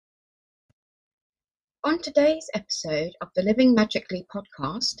On today's episode of the Living Magically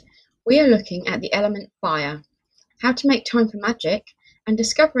podcast, we are looking at the element fire, how to make time for magic, and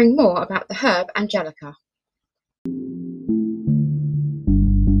discovering more about the herb Angelica.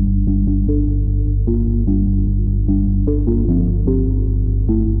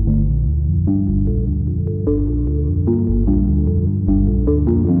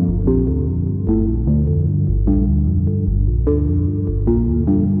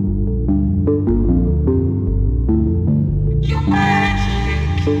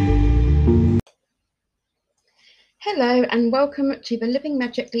 Hello and welcome to the Living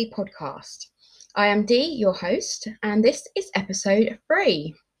Magically podcast. I am Dee, your host, and this is episode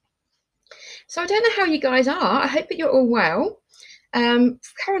 3. So I don't know how you guys are. I hope that you're all well.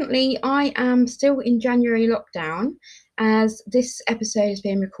 Currently, I am still in January lockdown as this episode is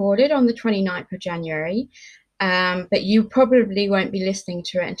being recorded on the 29th of January, but you probably won't be listening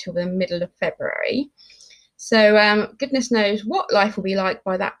to it until the middle of February. So goodness knows what life will be like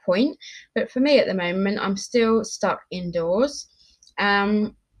by that point. But for me at the moment, I'm still stuck indoors.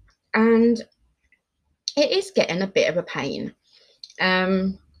 And it is getting a bit of a pain.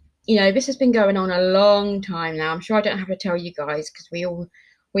 This has been going on a long time now. I'm sure I don't have to tell you guys because we all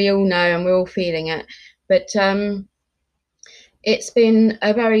know and we're all feeling it. But it's been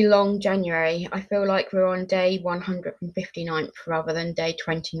a very long January. I feel like we're on day 159th rather than day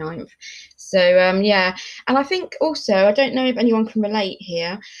 29th. So, yeah. And I think also, I don't know if anyone can relate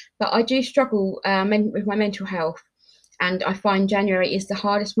here, but I do struggle with my mental health. And I find January is the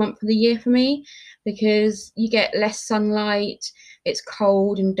hardest month of the year for me because you get less sunlight, it's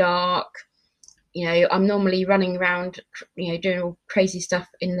cold and dark. I'm normally running around, doing all crazy stuff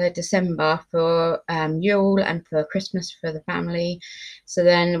in the December for Yule and for Christmas for the family. So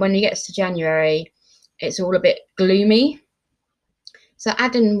then when it gets to January, it's all a bit gloomy. So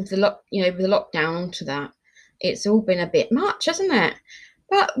adding with the lockdown onto that, it's all been a bit much, hasn't it?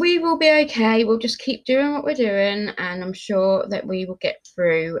 But we will be okay. We'll just keep doing what we're doing, and I'm sure that we will get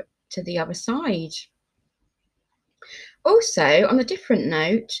through to the other side. Also, on a different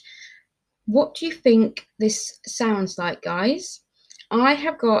note, what do you think this sounds like, guys? I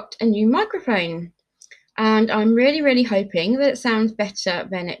have got a new microphone and I'm really, really hoping that it sounds better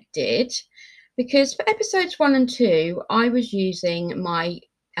than it did because for episodes 1 and 2, I was using my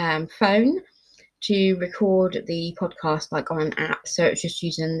phone to record the podcast like on an app. So it's just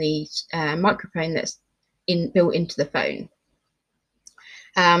using the microphone that's built into the phone.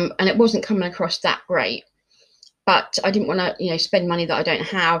 And it wasn't coming across that great. But I didn't want to, spend money that I don't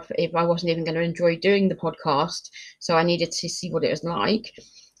have if I wasn't even going to enjoy doing the podcast. So I needed to see what it was like.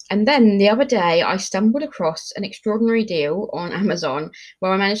 And then the other day, I stumbled across an extraordinary deal on Amazon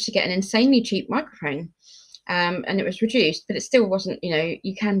where I managed to get an insanely cheap microphone. And it was reduced, but it still wasn't,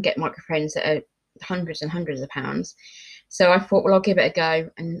 you can get microphones that are hundreds and hundreds of pounds. So I thought, well, I'll give it a go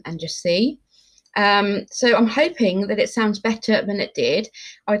and just see. So I'm hoping that it sounds better than it did.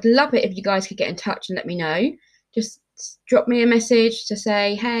 I'd love it if you guys could get in touch and let me know. Just drop me a message to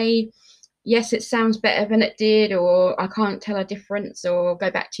say, hey, yes, it sounds better than it did, or I can't tell a difference, or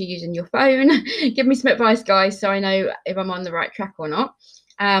go back to using your phone. Give me some advice, guys, so I know if I'm on the right track or not.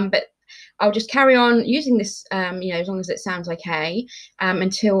 But I'll just carry on using this, as long as it sounds okay,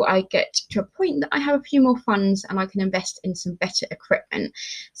 until I get to a point that I have a few more funds and I can invest in some better equipment.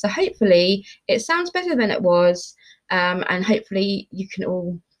 So hopefully it sounds better than it was, and hopefully you can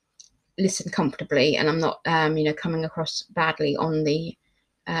all listen comfortably and I'm not, coming across badly on the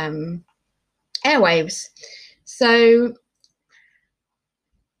airwaves. So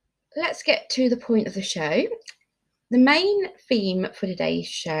let's get to the point of the show. The main theme for today's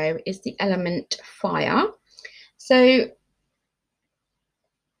show is the element fire. So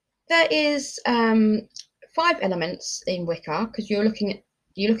there is 5 elements in Wicca because you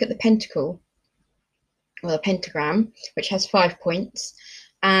look at the pentacle or the pentagram, which has 5 points,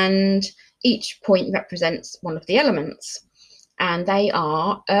 and each point represents one of the elements, and they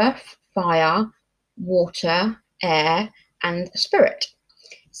are earth, fire, water, air, and spirit.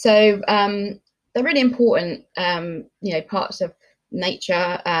 So they're really important, parts of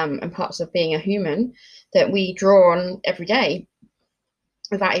nature and parts of being a human that we draw on every day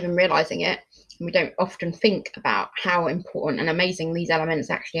without even realizing it. And we don't often think about how important and amazing these elements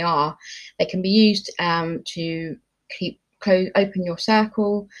actually are. They can be used to open your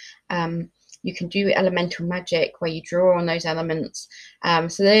circle. You can do elemental magic where you draw on those elements.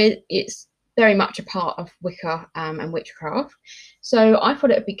 So it's very much a part of Wicca and witchcraft. So I thought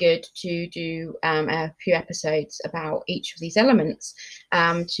it would be good to do a few episodes about each of these elements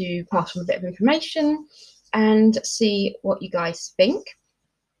to pass on a bit of information and see what you guys think.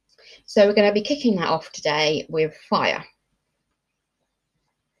 So we're going to be kicking that off today with fire.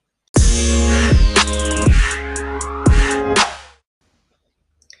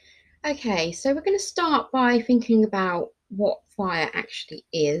 Okay, so we're going to start by thinking about what fire actually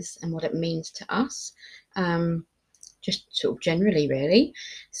is and what it means to us, just sort of generally, really.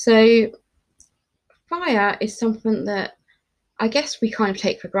 So fire is something that I guess we kind of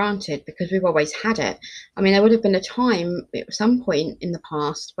take for granted because we've always had it. I mean, there would have been a time at some point in the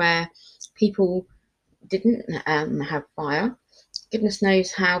past where people didn't have fire. Goodness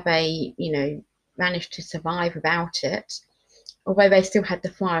knows how they, managed to survive without it. Although they still had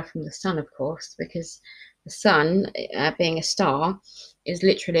the fire from the sun, of course, because the sun, being a star, is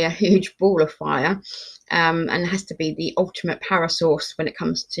literally a huge ball of fire, and has to be the ultimate power source when it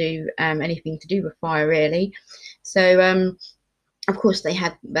comes to anything to do with fire, really. So, of course, they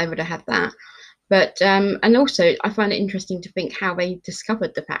would have had that. But and also, I find it interesting to think how they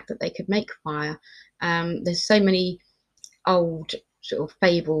discovered the fact that they could make fire. There's so many old sort of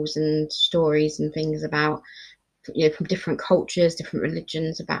fables and stories and things about, from different cultures, different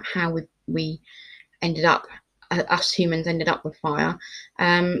religions, about how we ended up, us humans ended up with fire.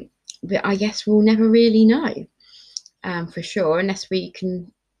 But I guess we'll never really know, for sure, unless we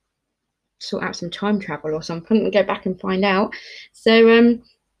can sort out some time travel or something and go back and find out. So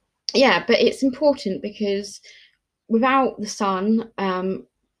yeah, but it's important because without the sun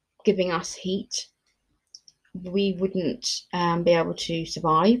giving us heat, we wouldn't be able to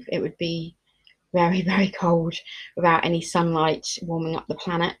survive. It would be very, very cold without any sunlight warming up the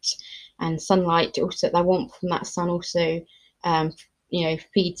planet. And sunlight, also, the warmth from that sun also,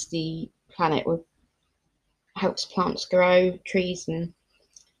 feeds the planet with, helps plants grow, trees, and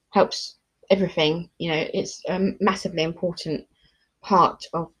helps everything. It's a massively important part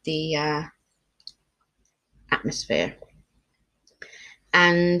of the atmosphere.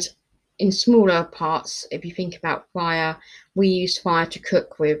 And in smaller parts, if you think about fire, we use fire to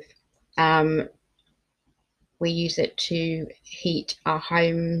cook with. We use it to heat our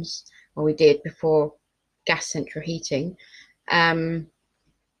homes, or we did before gas central heating.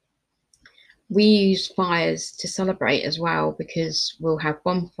 We use fires to celebrate as well, because we'll have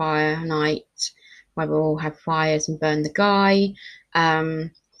bonfire night where we'll have fires and burn the guy.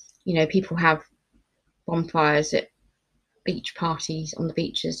 People have bonfires at beach parties, on the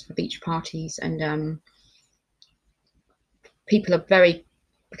beaches for beach parties, and people are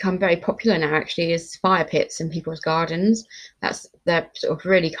become very popular now, actually, as fire pits in people's gardens. They're sort of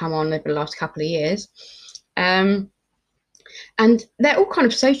really come on over the last couple of years. And they're all kind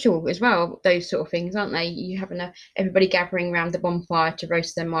of social as well, those sort of things, aren't they? You have everybody gathering around the bonfire to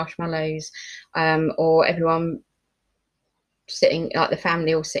roast their marshmallows, or everyone sitting, like the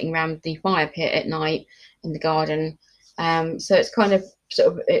family, all sitting around the fire pit at night in the garden. So it's kind of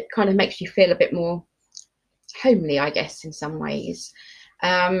it kind of makes you feel a bit more homely, I guess, in some ways.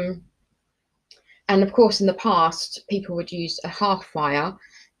 And of course, in the past, people would use a hearth fire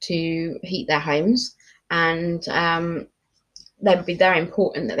to heat their homes, and they would be very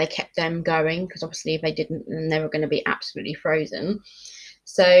important that they kept them going, because obviously if they didn't, then they were going to be absolutely frozen.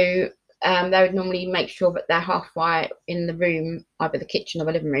 So they would normally make sure that their hearth fire in the room, either the kitchen or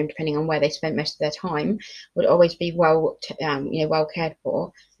the living room, depending on where they spent most of their time, would always be well cared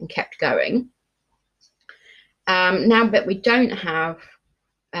for and kept going. Now that we don't have,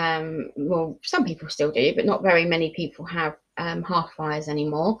 well, some people still do, but not very many people have hearth fires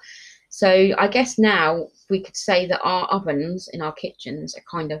anymore. So I guess now we could say that our ovens in our kitchens are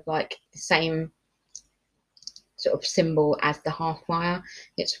kind of like the same sort of symbol as the hearth fire.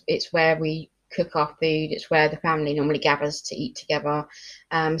 It's where we cook our food. It's where the family normally gathers to eat together.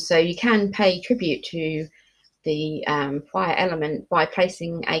 So you can pay tribute to the fire element by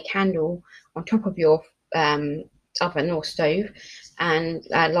placing a candle on top of your oven or stove and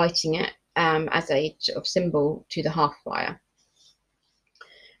lighting it as a sort of symbol to the hearth fire.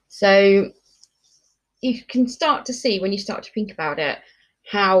 So you can start to see, when you start to think about it,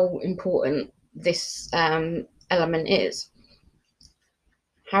 how important this element is.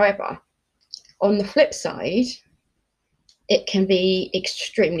 However, on the flip side, it can be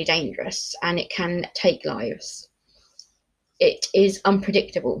extremely dangerous and it can take lives. It is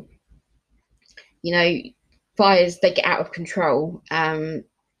unpredictable. Fires, they get out of control, and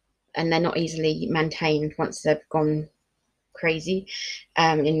they're not easily maintained once they've gone crazy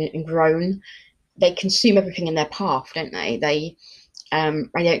and grown. They consume everything in their path, don't they? They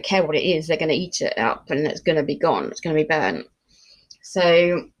don't care what it is. They're going to eat it up and it's going to be gone. It's going to be burnt.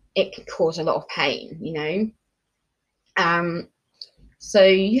 So it can cause a lot of pain, so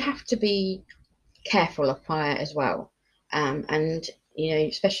you have to be careful of fire as well. And You know,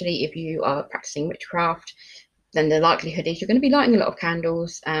 especially if you are practicing witchcraft, then the likelihood is you're going to be lighting a lot of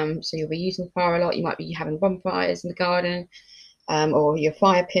candles. So you'll be using fire a lot. You might be having bonfires in the garden, or your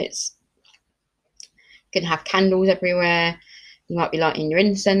fire pits. You're going to have candles everywhere. You might be lighting your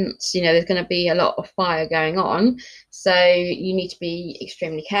incense. You know, there's going to be a lot of fire going on. So you need to be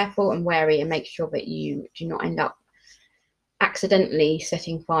extremely careful and wary and make sure that you do not end up accidentally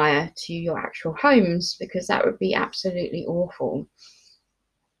setting fire to your actual homes, because that would be absolutely awful.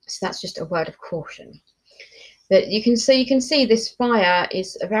 So that's just a word of caution. But you can see this fire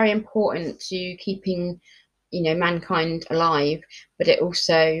is very important to keeping, you know, mankind alive, but it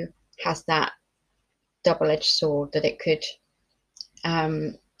also has that double-edged sword that it could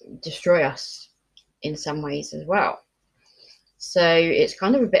destroy us in some ways as well. So it's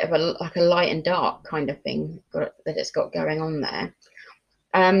kind of a bit of like a light and dark kind of thing that it's got going on there.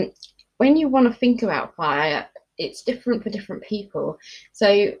 When you want to think about fire, it's different for different people.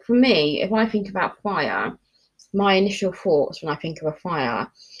 So for me, if I think about fire, my initial thoughts when I think of a fire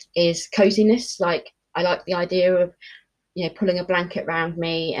is coziness. Like, I like the idea of, you know, pulling a blanket around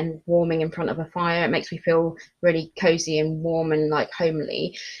me and warming in front of a fire. It makes me feel really cozy and warm and like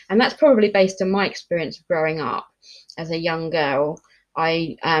homely. And that's probably based on my experience of growing up as a young girl.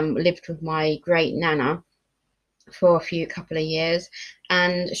 I lived with my great nana for a couple of years,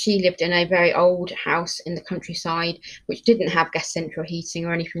 and she lived in a very old house in the countryside which didn't have gas central heating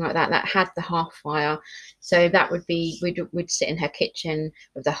or anything like that. That had the hearth fire. So that would be, we'd sit in her kitchen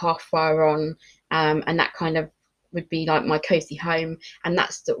with the hearth fire on, and that kind of would be like my cozy home, and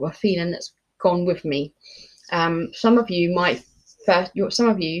that's the feeling that's gone with me. Some of you might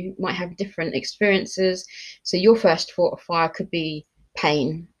have different experiences, so your first thought of fire could be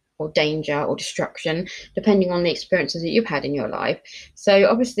pain or danger or destruction, depending on the experiences that you've had in your life. So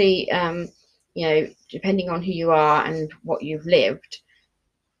obviously, you know, depending on who you are and what you've lived,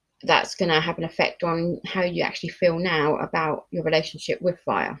 that's going to have an effect on how you actually feel now about your relationship with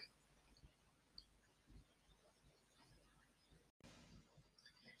fire.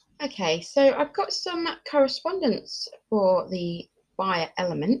 Okay, so I've got some correspondence for the fire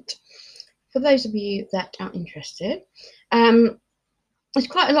element for those of you that are interested. There's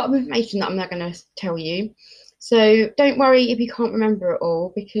quite a lot of information that I'm not going to tell you, so don't worry if you can't remember it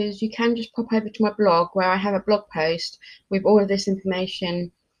all, because you can just pop over to my blog where I have a blog post with all of this information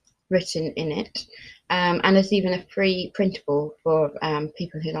written in it, and there's even a free printable for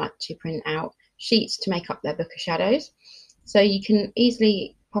people who like to print out sheets to make up their Book of Shadows. So you can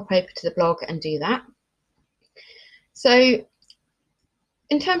easily pop over to the blog and do that. So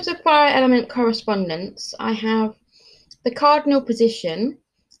in terms of fire element correspondence, I have the cardinal position,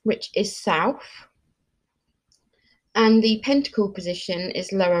 which is south, and the pentacle position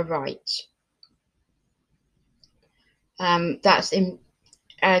is lower right. That's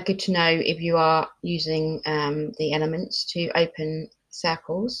good to know if you are using the elements to open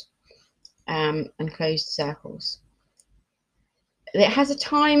circles and closed circles. It has a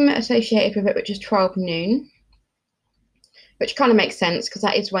time associated with it, which is 12 noon, which kind of makes sense because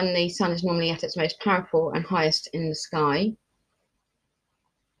that is when the sun is normally at its most powerful and highest in the sky.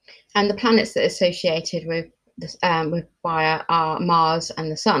 And the planets that are associated with this, with fire are Mars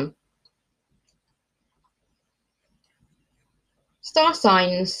and the Sun. Star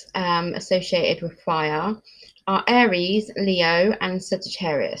signs associated with fire are Aries, Leo, and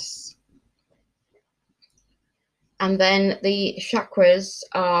Sagittarius. And then the chakras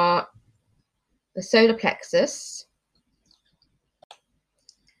are the solar plexus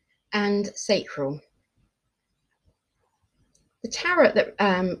and sacral. The tarot that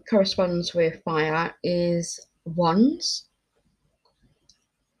corresponds with fire is Wands.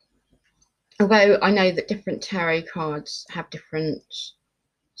 Although I know that different tarot cards have different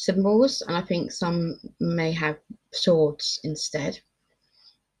symbols, and I think some may have swords instead.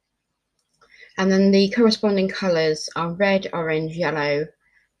 And then the corresponding colours are red, orange, yellow,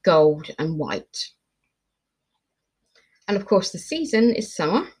 gold, and white. And of course, the season is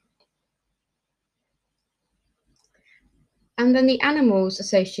summer. And then the animals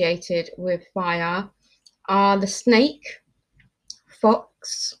associated with fire are the snake,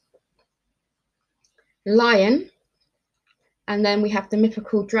 fox, lion, and then we have the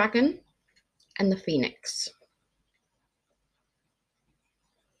mythical dragon and the phoenix.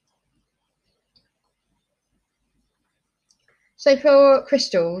 So for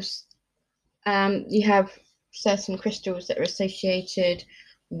crystals, you have certain crystals that are associated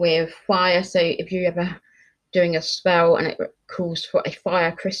with fire. So if you're ever doing a spell and it calls for a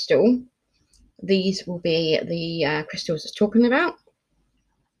fire crystal, these will be the crystals it's talking about.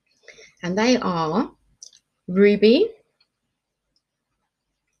 And they are ruby,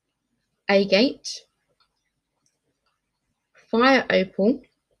 agate, fire opal,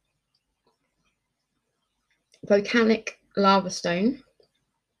 volcanic lava stone,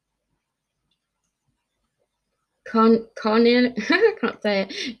 carnelian, I can't say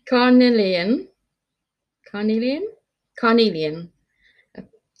it, carnelian.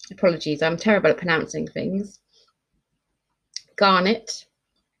 Apologies, I'm terrible at pronouncing things. Garnet,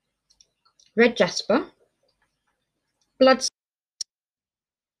 red jasper, blood,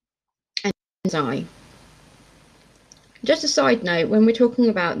 and eye. Just a side note, when we're talking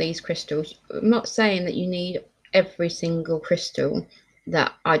about these crystals, I'm not saying that you need every single crystal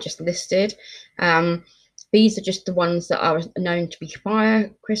that I just listed. These are just the ones that are known to be fire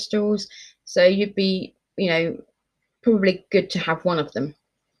crystals. So you'd be, probably good to have one of them.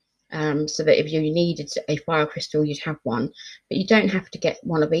 So that if you needed a fire crystal, you'd have one. But you don't have to get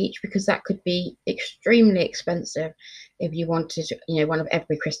one of each, because that could be extremely expensive if you wanted, one of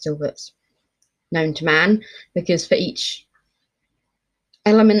every crystal that's known to man, because for each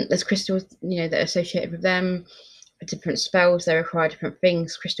element there's crystals that are associated with them. For different spells they require different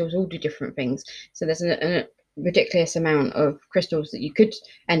things. Crystals all do different things, so there's a ridiculous amount of crystals that you could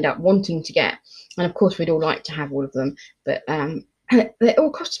end up wanting to get, and of course we'd all like to have all of them, but it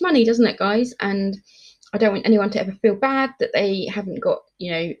all costs money, doesn't it, guys? And I don't want anyone to ever feel bad that they haven't got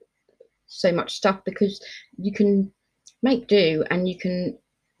so much stuff, because you can make do and you can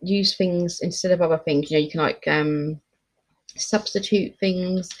use things instead of other things. You can like substitute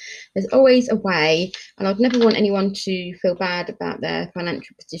things. There's always a way, and I'd never want anyone to feel bad about their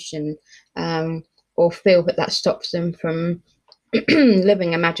financial position, or feel that stops them from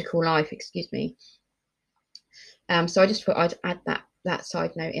living a magical life, excuse me. So I just thought I'd add that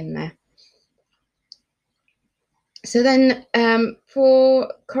side note in there. So then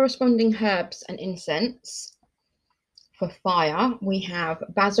for corresponding herbs and incense for fire, we have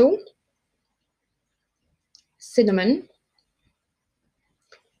basil, cinnamon,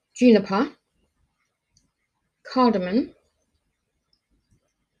 juniper, cardamom,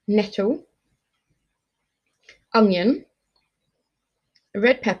 nettle, onion,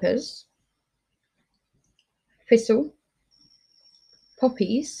 red peppers, thistle,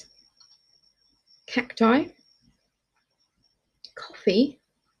 poppies, cacti, coffee,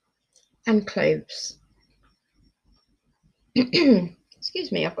 and cloves.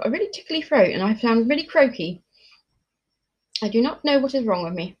 Excuse me, I've got a really tickly throat and I sound really croaky. I do not know what is wrong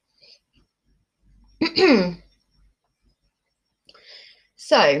with me.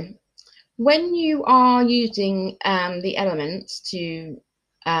 So, when you are using the elements to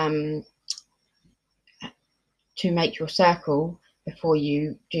make your circle before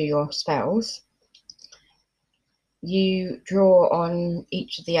you do your spells, you draw on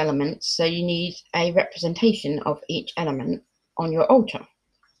each of the elements, so you need a representation of each element on your altar.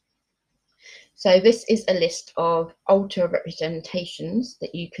 So this is a list of altar representations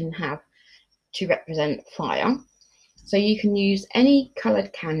that you can have to represent fire. So you can use any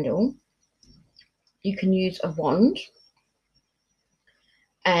coloured candle, you can use a wand,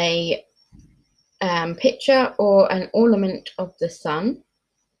 a picture or an ornament of the sun,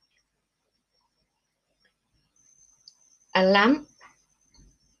 a lamp,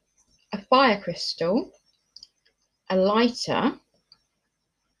 a fire crystal, a lighter,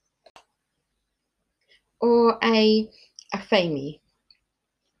 or a fami.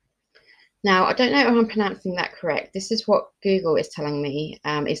 Now, I don't know if I'm pronouncing that correct. This is what Google is telling me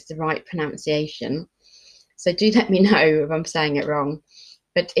is the right pronunciation. So do let me know if I'm saying it wrong.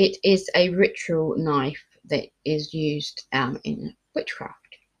 But it is a ritual knife that is used in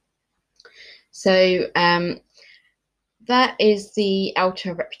witchcraft. So that is the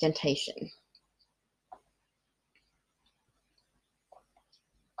altar representation.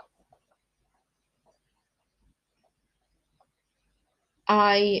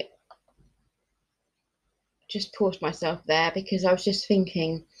 I just paused myself there because I was just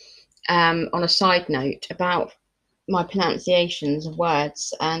thinking on a side note about my pronunciations of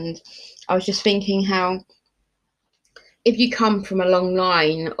words, and I was just thinking how if you come from a long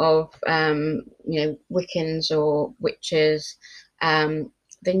line of Wiccans or witches,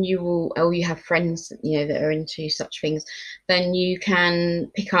 then you will, or you have friends that are into such things, then you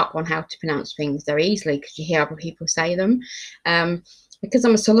can pick up on how to pronounce things very easily because you hear other people say them. Because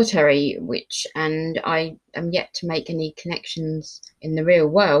I'm a solitary witch and I am yet to make any connections in the real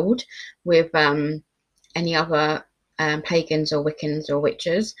world with any other pagans or Wiccans or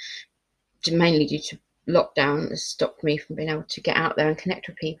witches, mainly due to lockdown has stopped me from being able to get out there and connect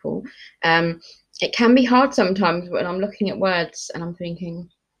with people. It can be hard sometimes when I'm looking at words and I'm thinking,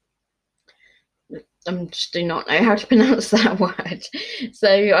 I just do not know how to pronounce that word. So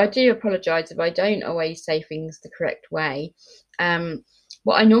I do apologise if I don't always say things the correct way.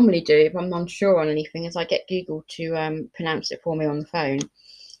 What I normally do if I'm unsure on anything is I get Google to pronounce it for me on the phone.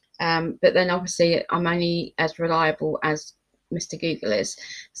 But then obviously I'm only as reliable as Mr. Google is.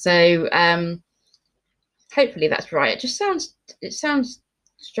 So hopefully that's right. It sounds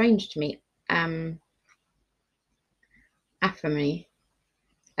strange to me. Afamy.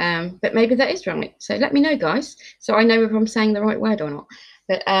 But maybe that is right. So let me know, guys, so I know if I'm saying the right word or not.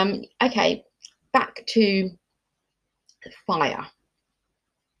 But okay, back to fire.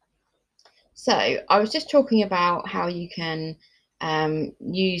 So I was just talking about how you can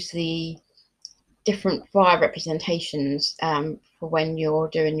use the different fire representations for when you're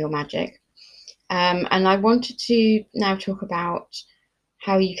doing your magic. And I wanted to now talk about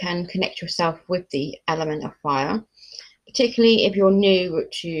how you can connect yourself with the element of fire, particularly if you're new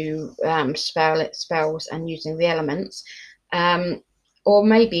to spells and using the elements, or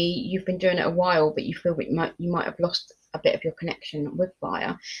maybe you've been doing it a while but you feel that you might have lost a bit of your connection with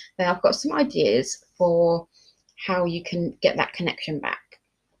fire. Then I've got some ideas for how you can get that connection back.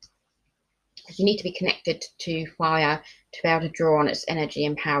 You need to be connected to fire to be able to draw on its energy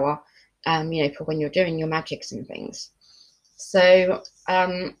and power, for when you're doing your magics and things. So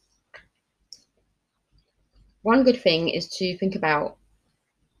one good thing is to think about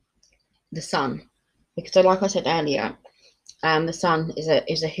the sun, because like I said earlier, the sun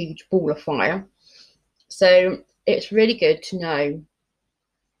is a huge ball of fire. So it's really good to know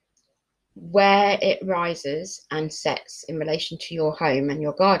where it rises and sets in relation to your home and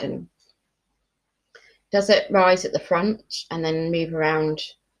your garden. Does it rise at the front and then move around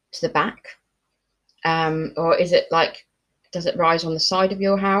to the back? Or is it like, does it rise on the side of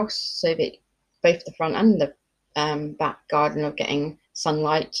your house so that both the front and the back garden are getting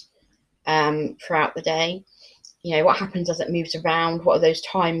sunlight throughout the day? What happens as it moves around? What are those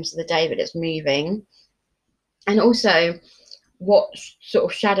times of the day that it's moving? And also, what sort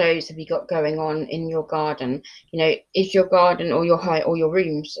of shadows have you got going on in your garden? Is your garden or your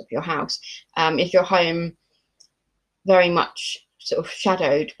rooms of your house, is your home very much sort of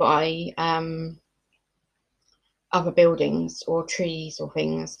shadowed by other buildings or trees or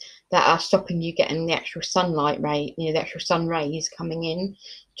things that are stopping you getting the actual sunlight ray, the actual sun rays coming in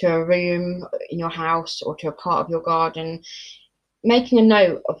to a room in your house or to a part of your garden? Making a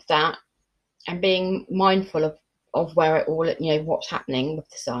note of that and being mindful of where it all, what's happening with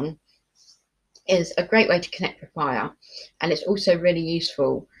the sun, is a great way to connect with fire. And it's also really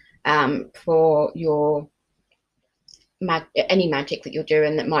useful for your any magic that you're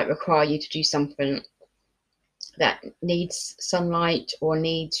doing that might require you to do something that needs sunlight or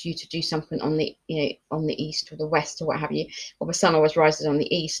needs you to do something on the on the east or the west or what have you. Well, the sun always rises on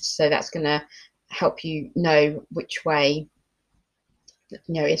the east, so that's going to help you know which way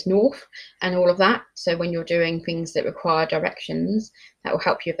it's north and all of that. So when you're doing things that require directions, that will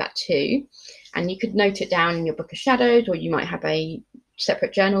help you with that too. And you could note it down in your book of shadows, or you might have a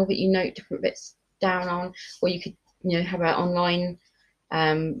separate journal that you note different bits down on, or you could have an online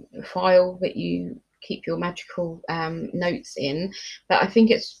file that you keep your magical notes in. But I think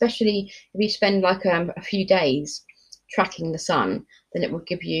especially if you spend like a few days tracking the sun, then it will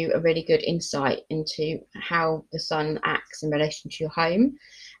give you a really good insight into how the sun acts in relation to your home.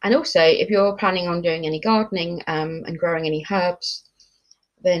 And also, if you're planning on doing any gardening and growing any herbs,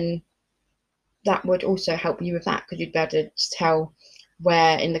 then that would also help you with that, because you'd be able to tell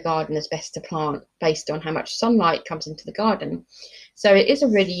where in the garden is best to plant based on how much sunlight comes into the garden. So it is a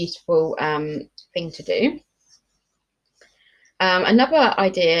really useful thing to do. Another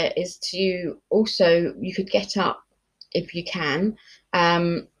idea is to also, you could get up if you can,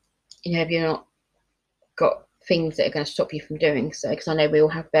 if you're not got things that are going to stop you from doing so, because I know we all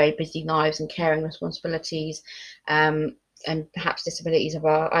have very busy lives and caring responsibilities, and perhaps disabilities of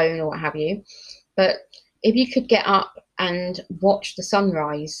our own or what have you. But if you could get up and watch the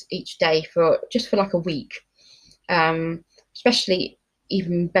sunrise each day for like a week, especially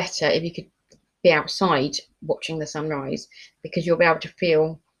even better if you could be outside watching the sunrise, because you'll be able to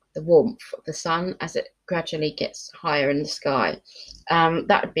feel the warmth of the sun as it gradually gets higher in the sky.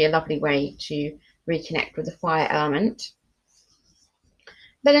 That would be a lovely way to reconnect with the fire element.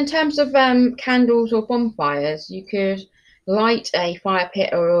 Then in terms of candles or bonfires, you could light a fire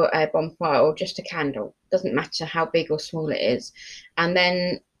pit or a bonfire or just a candle, doesn't matter how big or small it is, and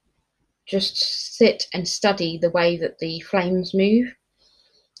then just sit and study the way that the flames move,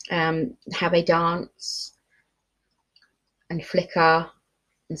 how they dance and flicker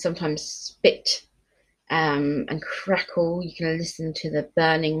and sometimes spit and crackle. You can listen to the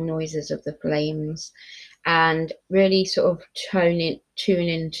burning noises of the flames and really sort of tune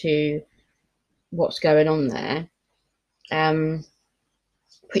into what's going on there.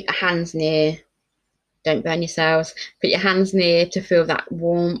 Put your hands near, don't burn yourselves, put your hands near to feel that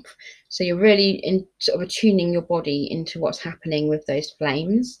warmth. So you're really in sort of attuning your body into what's happening with those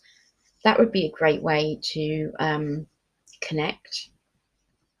flames. That would be a great way to connect.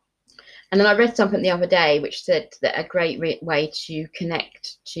 And then I read something the other day which said that a great way to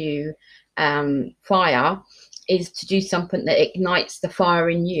connect to fire is to do something that ignites the fire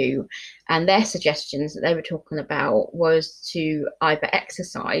in you. And their suggestions that they were talking about was to either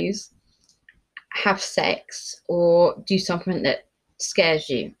exercise, have sex, or do something that scares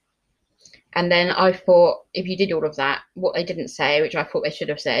you. And then I thought, if you did all of that, what they didn't say, which I thought they should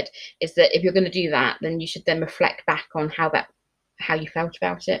have said, is that if you're going to do that, then you should then reflect back on how you felt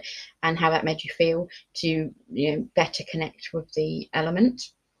about it and how that made you feel, to better connect with the element.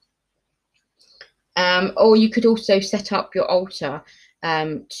 Or you could also set up your altar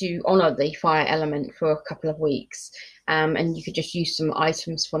to honour the fire element for a couple of weeks, and you could just use some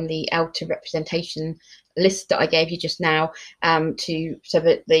items from the altar representation list that I gave you just now, so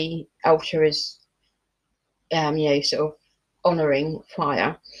that the altar is sort of honouring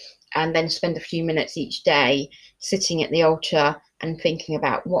fire, and then spend a few minutes each day sitting at the altar and thinking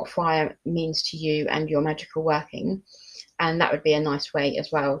about what fire means to you and your magical working. And that would be a nice way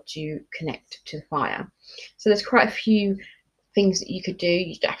as well to connect to the fire. So there's quite a few things that you could do.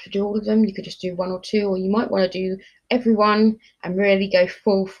 You don't have to do all of them. You could just do one or two, or you might want to do everyone and really go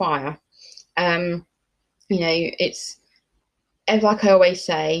full fire. It's like I always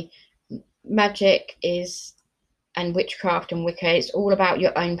say, magic is, and witchcraft and Wicca, it's all about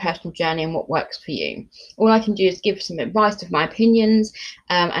your own personal journey and what works for you. All I can do is give some advice of my opinions,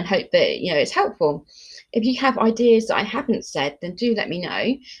 and hope that it's helpful. If you have ideas that I haven't said, then do let me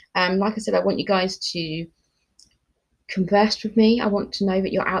know. Like I said, I want you guys to converse with me. I want to know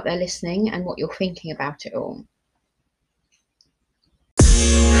that you're out there listening and what you're thinking about it all.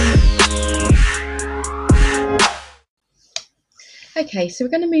 Okay, so we're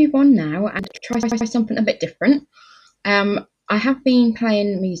going to move on now and try something a bit different. I have been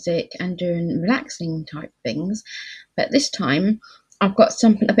playing music and doing relaxing type things, but this time I've got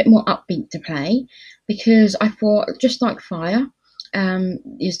something a bit more upbeat to play, because I thought, just like fire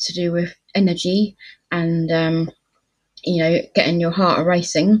is to do with energy and getting your heart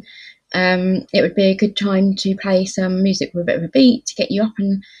racing, it would be a good time to play some music with a bit of a beat to get you up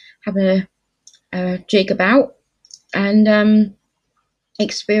and have a jig about and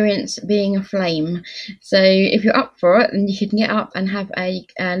experience being a flame. So if you're up for it, then you can get up and have a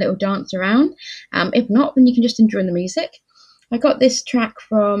little dance around. If not, then you can just enjoy the music. I got this track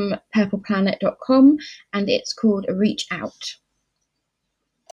from purpleplanet.com and it's called Reach Out.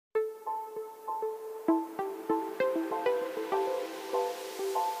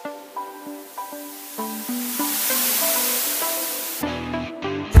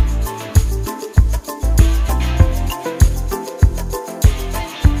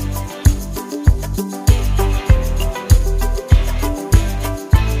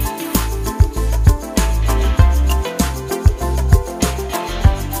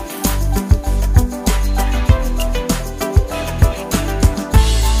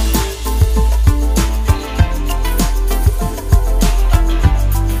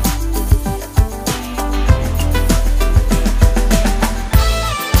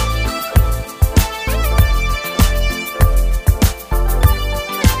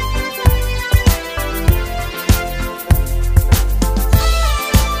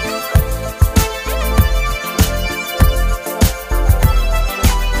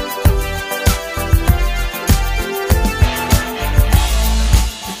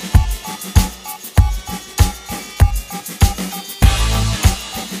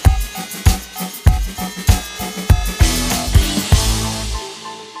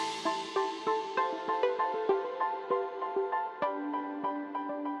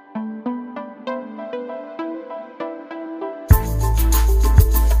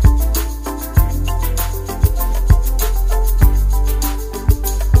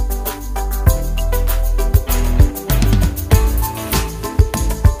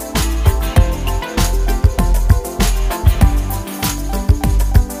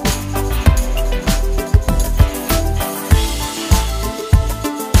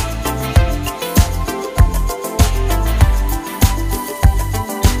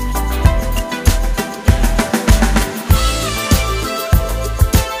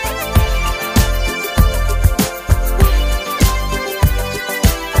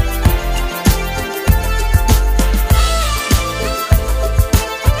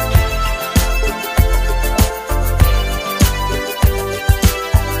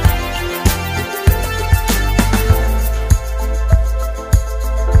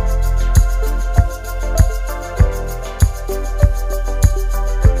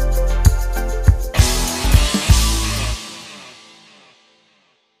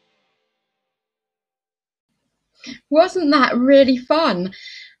 Wasn't that really fun?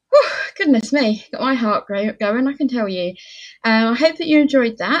 Goodness me, got my heart going, I can tell you. I hope that you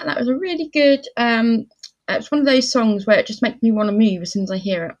enjoyed that. That was a really good, it's one of those songs where it just makes me want to move as soon as I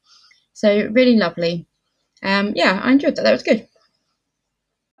hear it. So really lovely. Yeah, I enjoyed that. That was good.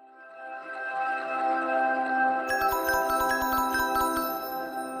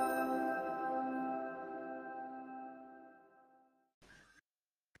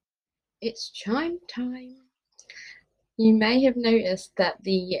 It's chime time. You may have noticed that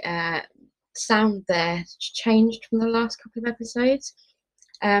the sound there changed from the last couple of episodes.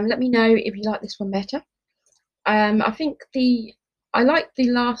 Let me know if you like this one better. I think I liked the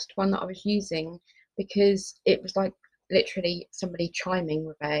last one that I was using because it was like literally somebody chiming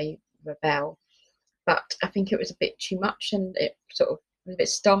with a bell, but I think it was a bit too much and it sort of was a bit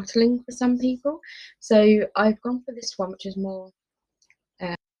startling for some people. So I've gone for this one, which is more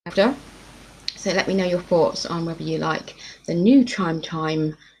after. So let me know your thoughts on whether you like the new chime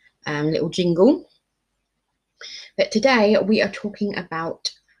time little jingle. But today we are talking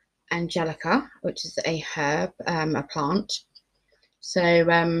about Angelica, which is a herb, a plant. So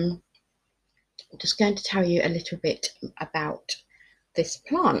I'm just going to tell you a little bit about this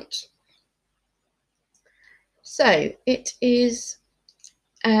plant. So it is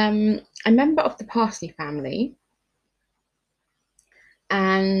a member of the parsley family,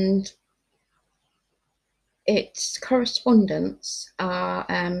 and its correspondence are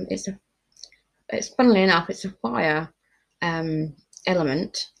it's funnily enough it's a fire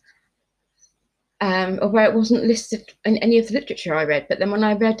element, although it wasn't listed in any of the literature I read. But then when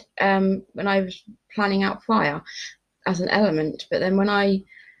I read when I was planning out fire as an element, but then when I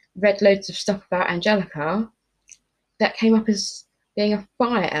read loads of stuff about Angelica, that came up as being a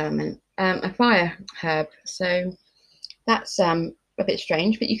fire element, a fire herb. So that's a bit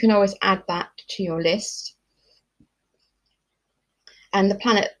strange, but you can always add that to your list. And the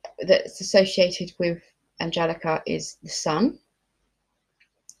planet that's associated with Angelica is the sun,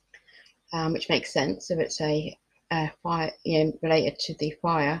 which makes sense if it's a fire, related to the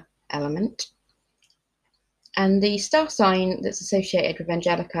fire element. And the star sign that's associated with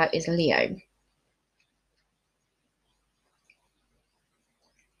Angelica is Leo.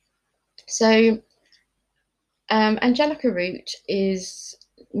 So Angelica root is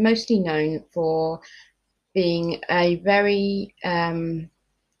mostly known for being a very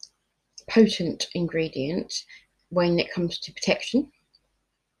potent ingredient when it comes to protection,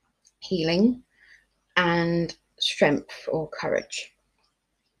 healing, and strength or courage.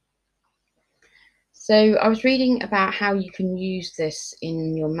 So I was reading about how you can use this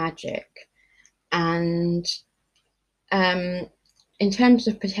in your magic, and in terms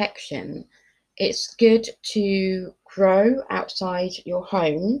of protection, it's good to grow outside your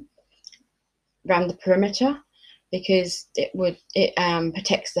home around the perimeter, because it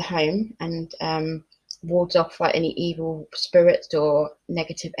protects the home and wards off like any evil spirits or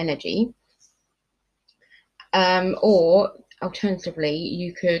negative energy. Or alternatively,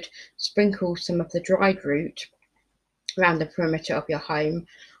 you could sprinkle some of the dried root around the perimeter of your home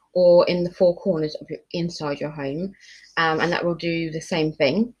or in the four corners of inside your home, and that will do the same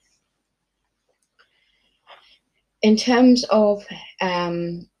thing. In terms of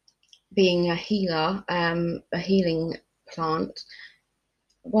being a healer, a healing plant,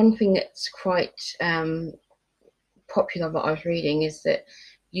 one thing that's quite popular that I was reading is that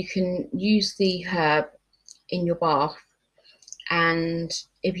you can use the herb in your bath, and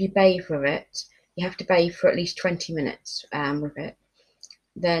if you bathe with it, you have to bathe for at least 20 minutes with it.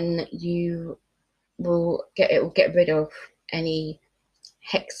 Then it will get rid of any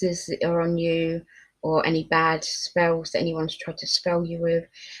hexes that are on you or any bad spells that anyone's tried to spell you with.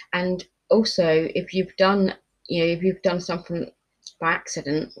 And also, if you've done something by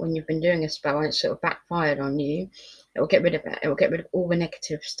accident when you've been doing a spell and it's sort of backfired on you, it will get rid of it. It will get rid of all the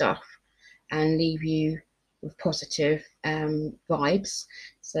negative stuff and leave you with positive vibes.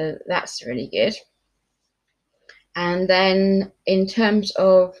 So that's really good. And then in terms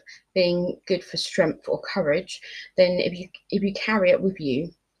of being good for strength or courage, then if you carry it with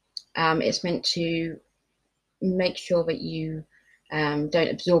you, it's meant to make sure that you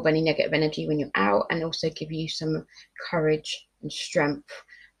don't absorb any negative energy when you're out, and also give you some courage and strength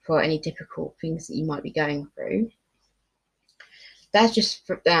for any difficult things that you might be going through. That's just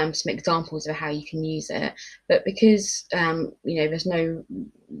some examples of how you can use it. But because there's no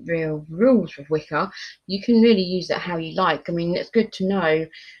real rules with Wicca, you can really use it how you like. I mean, it's good to know,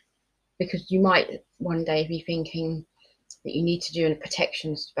 because you might one day be thinking that you need to do a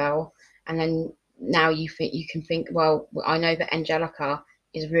protection spell, and then now you can think, well, I know that Angelica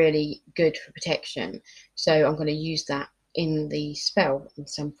is really good for protection. So I'm going to use that in the spell in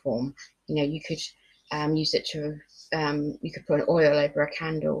some form. You know, you could use it to, you could put an oil over a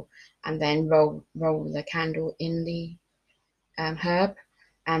candle and then roll the candle in the herb,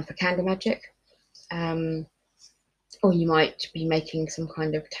 and for candle magic. Or you might be making some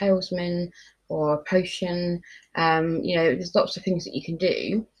kind of talisman or a potion. You know, there's lots of things that you can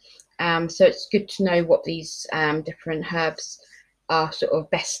do. So it's good to know what these different herbs are sort of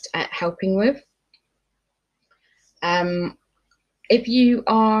best at helping with. If you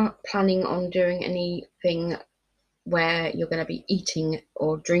are planning on doing anything where you're going to be eating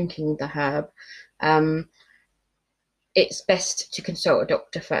or drinking the herb, it's best to consult a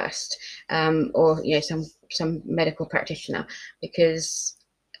doctor first, or you know, some medical practitioner, because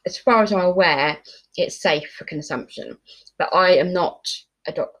as far as I'm aware, it's safe for consumption. But I am not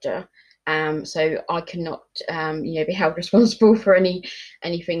a doctor, so I cannot, you know, be held responsible for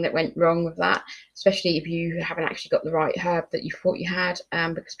anything that went wrong with that, especially if you haven't actually got the right herb that you thought you had,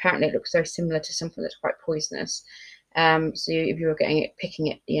 because apparently it looks very similar to something that's quite poisonous. So if you were picking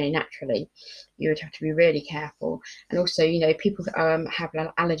it, you know, naturally, you would have to be really careful. And also, you know, people have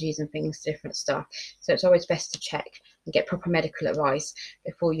allergies and things to different stuff, so it's always best to check and get proper medical advice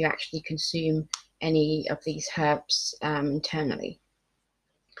before you actually consume any of these herbs internally.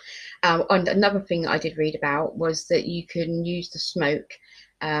 And another thing that I did read about was that you can use the smoke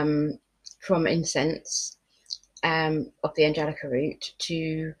from incense of the Angelica root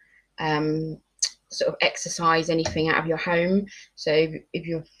to sort of exercise anything out of your home. So if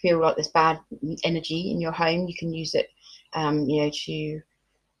you feel like there's bad energy in your home, you can use it, you know, to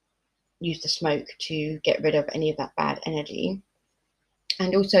use the smoke to get rid of any of that bad energy.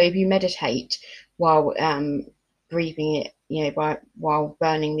 And also, if you meditate while breathing it, you know, while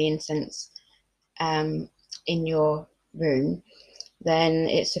burning the incense in your room, then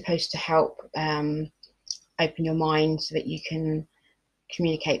it's supposed to help open your mind so that you can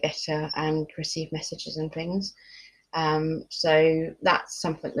communicate better and receive messages and things. So that's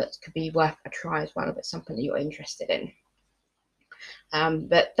something that could be worth a try as well, if it's something that you're interested in.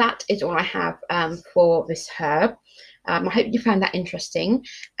 But that is all I have for this herb. I hope you found that interesting,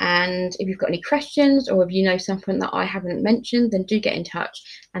 and if you've got any questions or if you know something that I haven't mentioned, then do get in touch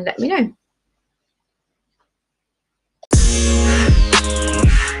and let me know.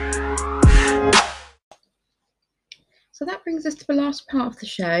 So that brings us to the last part of the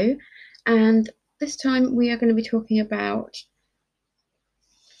show, and this time we are going to be talking about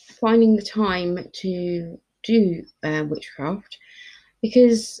finding the time to do witchcraft,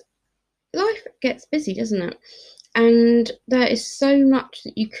 because life gets busy, doesn't it? And there is so much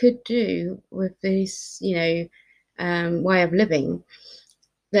that you could do with this, you know, way of living,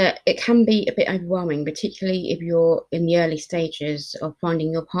 that it can be a bit overwhelming, particularly if you're in the early stages of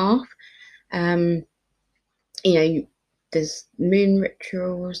finding your path. You know, there's moon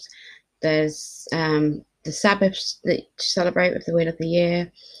rituals, there's the Sabbaths that celebrate with the wheel of the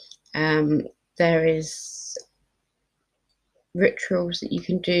year. There is rituals that you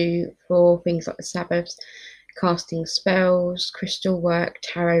can do for things like the Sabbaths, casting spells, crystal work,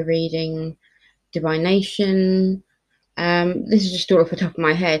 tarot reading, divination. This is just all off the top of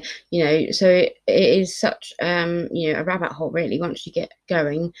my head, you know, so it is such, you know, a rabbit hole really. Once you get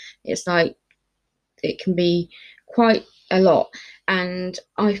going, it's like it can be quite a lot. And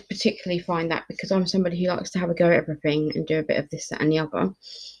I particularly find that because I'm somebody who likes to have a go at everything and do a bit of this, that, and the other,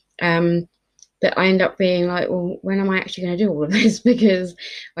 that I end up being like, well, when am I actually going to do all of this? Because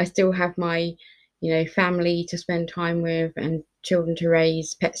I still have my, you know, family to spend time with and children to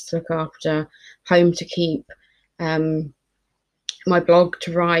raise, pets to look after, home to keep, my blog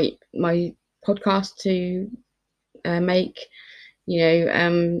to write, my podcast to make, you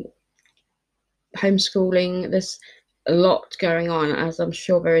know, homeschooling. There's a lot going on, as I'm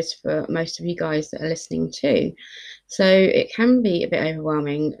sure there is for most of you guys that are listening too. So it can be a bit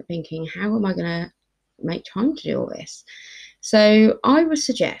overwhelming thinking, how am I going to make time to do all this? So I would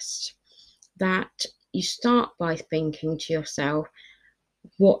suggest that you start by thinking to yourself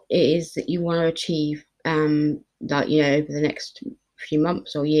what it is that you want to achieve, like, you know, over the next few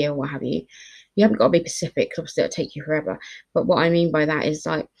months or year or what have you. You haven't got to be specific, because obviously it'll take you forever. But what I mean by that is,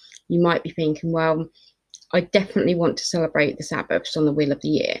 like, you might be thinking, well, I definitely want to celebrate the Sabbaths on the wheel of the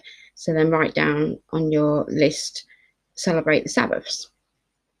year. So then write down on your list, celebrate the Sabbaths.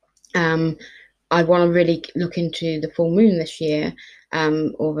 I want to really look into the full moon this year.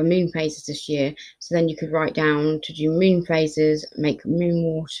 or the moon phases this year. So then you could write down to do moon phases, make moon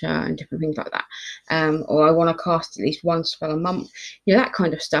water and different things like that. Or I want to cast at least one spell a month, that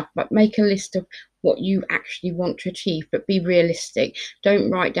kind of stuff. But make a list of what you actually want to achieve, but be realistic. Don't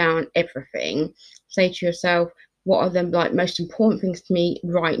write down everything. Say to yourself, what are the most important things to me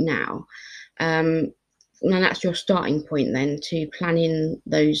right now? And that's your starting point then to plan in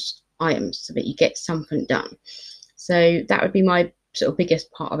those items so that you get something done. So that would be my sort of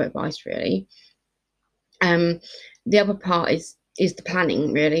biggest part of advice, really. The other part is the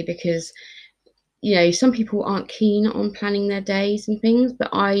planning, really, because some people aren't keen on planning their days and things, but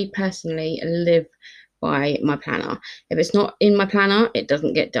I personally live by my planner. If it's not in my planner, it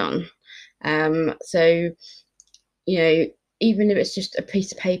doesn't get done. So even if it's just a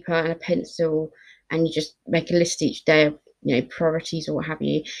piece of paper and a pencil, and you just make a list each day of priorities or what have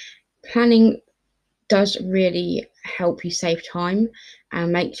you, planning does really help you save time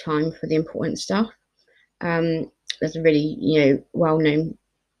and make time for the important stuff. There's a really well-known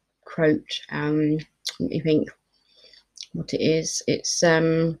quote. Let me think what it is. It's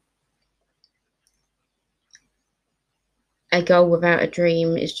a goal without a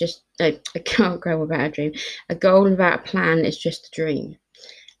dream is just a goal without a dream. A goal without a plan is just a dream.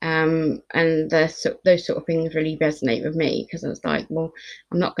 And those sort of things really resonate with me, because it's like, well,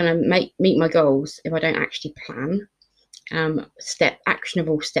 I'm not going to meet my goals if I don't actually plan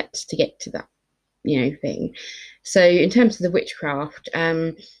actionable steps to get to that thing. So in terms of the witchcraft,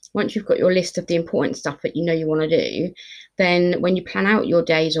 once you've got your list of the important stuff that you want to do, then when you plan out your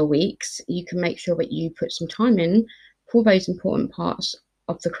days or weeks, you can make sure that you put some time in for those important parts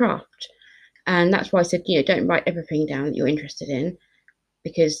of the craft. And that's why I said, don't write everything down that you're interested in,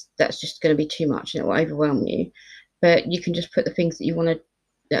 because that's just going to be too much and it will overwhelm you. But you can just put the things that you want to,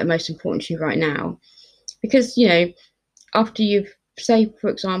 that are most important to you right now. Because after you've, say for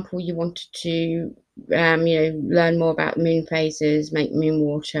example, you wanted to learn more about moon phases, make moon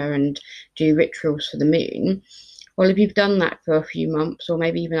water and do rituals for the moon. Well, if you've done that for a few months or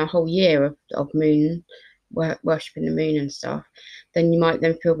maybe even a whole year of moon, worshipping the moon and stuff, then you might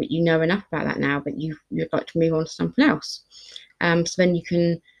then feel that you know enough about that now, but you'd like to move on to something else. So then you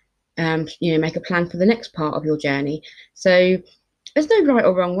can make a plan for the next part of your journey. So there's no right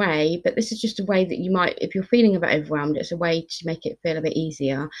or wrong way, but this is just a way that you might, if you're feeling a bit overwhelmed, it's a way to make it feel a bit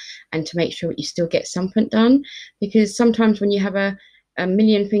easier and to make sure that you still get something done. Because sometimes when you have a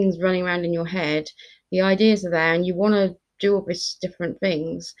million things running around in your head, the ideas are there and you want to do all these different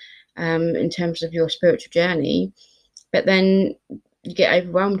things in terms of your spiritual journey, but then you get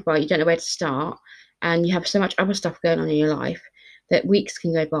overwhelmed by it, you don't know where to start, and you have so much other stuff going on in your life that weeks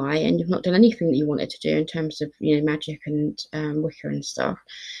can go by and you've not done anything that you wanted to do in terms of magic and Wicca and stuff.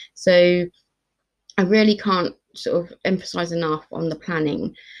 So I really can't sort of emphasize enough on the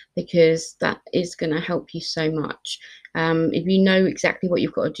planning, because that is going to help you so much. If you know exactly what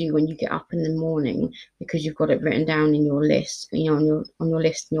you've got to do when you get up in the morning, because you've got it written down in your list, on your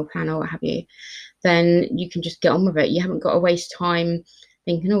list in your planner, what have you, then you can just get on with it. You haven't got to waste time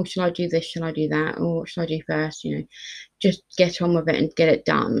thinking, oh, shall I do this, shall I do that, or what should I do first? Just get on with it and get it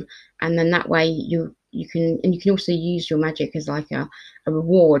done. And then that way you can also use your magic as like a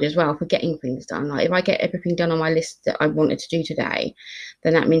reward as well for getting things done. Like if I get everything done on my list that I wanted to do today,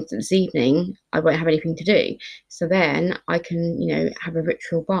 then that means that this evening I won't have anything to do. So then I can, have a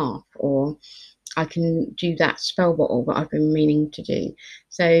ritual bath, or I can do that spell bottle that I've been meaning to do.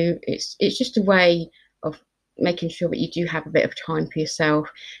 So it's just a way of making sure that you do have a bit of time for yourself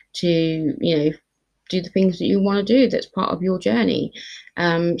to, do the things that you want to do that's part of your journey,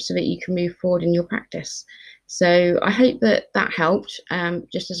 so that you can move forward in your practice. So I hope that helped,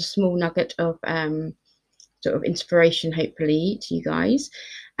 just as a small nugget of sort of inspiration, hopefully, to you guys.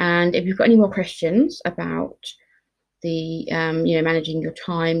 And if you've got any more questions about the managing your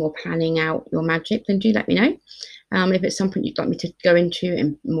time or planning out your magic, then do let me know. If it's something you'd like me to go into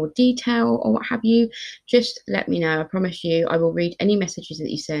in more detail or what have you, just let me know. I promise you I will read any messages that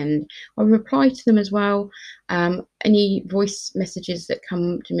you send. I'll reply to them as well. Any voice messages that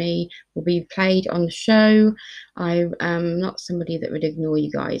come to me will be played on the show. I am not somebody that would ignore you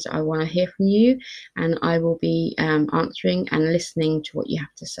guys. I want to hear from you, and I will be answering and listening to what you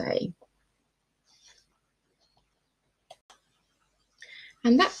have to say.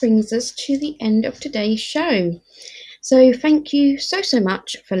 And that brings us to the end of today's show. So thank you so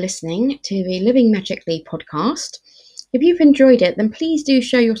much for listening to the Living Magically podcast. If you've enjoyed it, then please do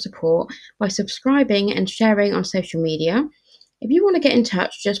show your support by subscribing and sharing on social media. If you want to get in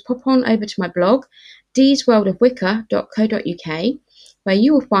touch, just pop on over to my blog, deesworldofwicca.co.uk, where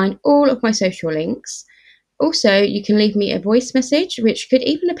you will find all of my social links. Also, you can leave me a voice message, which could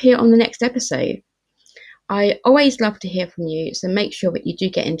even appear on the next episode. I always love to hear from you, so make sure that you do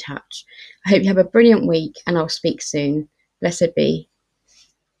get in touch. I hope you have a brilliant week, and I'll speak soon. Blessed be.